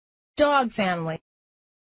Dog family.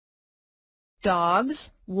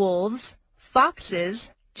 Dogs, wolves,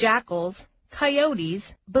 foxes, jackals,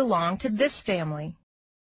 coyotes belong to this family.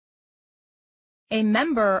 A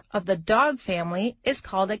member of the dog family is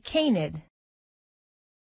called a canid.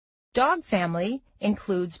 Dog family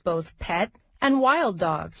includes both pet and wild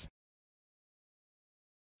dogs.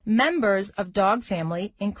 Members of dog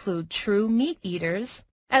family include true meat eaters,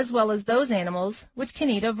 as well as those animals which can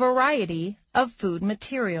eat a variety of food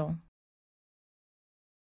material.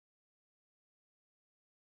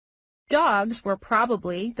 Dogs were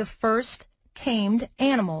probably the first tamed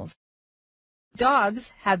animals.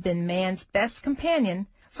 Dogs have been man's best companion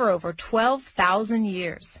for over 12,000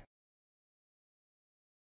 years.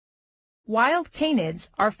 Wild canids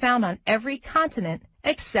are found on every continent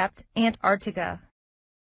except Antarctica.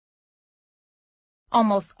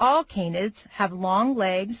 Almost all canids have long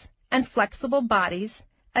legs and flexible bodies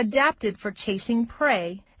adapted for chasing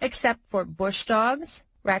prey, except for bush dogs,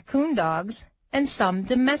 raccoon dogs, and some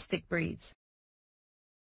domestic breeds.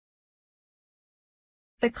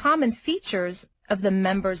 The common features of the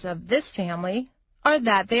members of this family are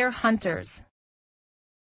that they are hunters.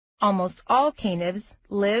 Almost all canids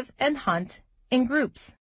live and hunt in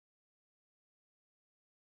groups.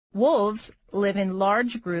 Wolves live in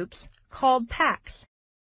large groups called packs.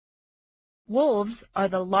 Wolves are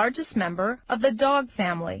the largest member of the dog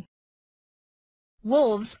family.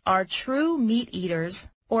 Wolves are true meat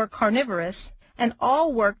eaters or carnivorous and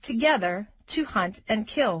all work together to hunt and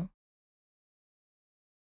kill.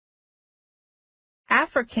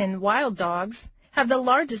 African wild dogs have the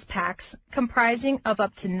largest packs comprising of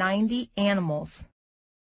up to 90 animals.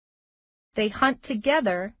 They hunt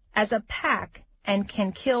together as a pack and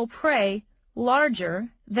can kill prey larger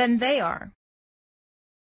than they are.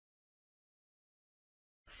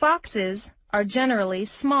 Foxes are generally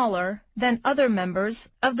smaller than other members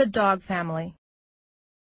of the dog family.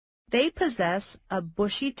 They possess a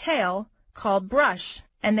bushy tail called brush,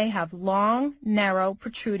 and they have long, narrow,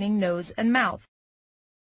 protruding nose and mouth.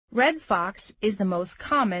 Red fox is the most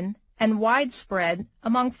common and widespread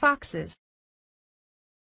among foxes.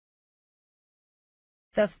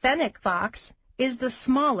 The Fennec fox is the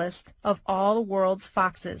smallest of all the world's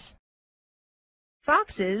foxes.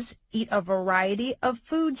 Foxes eat a variety of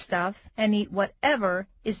foodstuff and eat whatever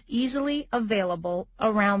is easily available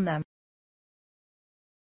around them.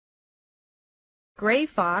 Gray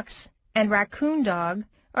fox and raccoon dog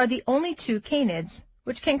are the only two canids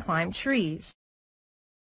which can climb trees.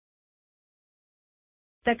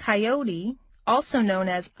 The coyote, also known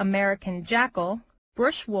as American jackal,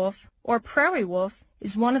 bush wolf, or prairie wolf,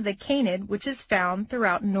 is one of the canid which is found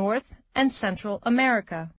throughout North and Central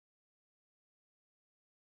America.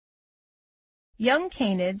 Young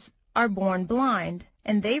canids are born blind,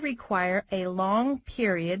 and they require a long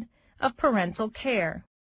period of parental care.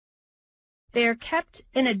 They are kept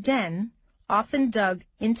in a den, often dug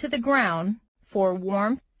into the ground, for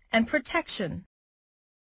warmth and protection.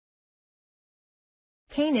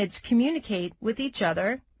 Canids communicate with each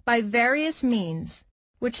other by various means,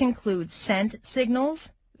 which include scent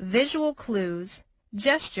signals, visual clues,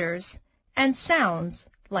 gestures, and sounds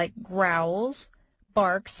like growls,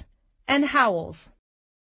 barks, and howls.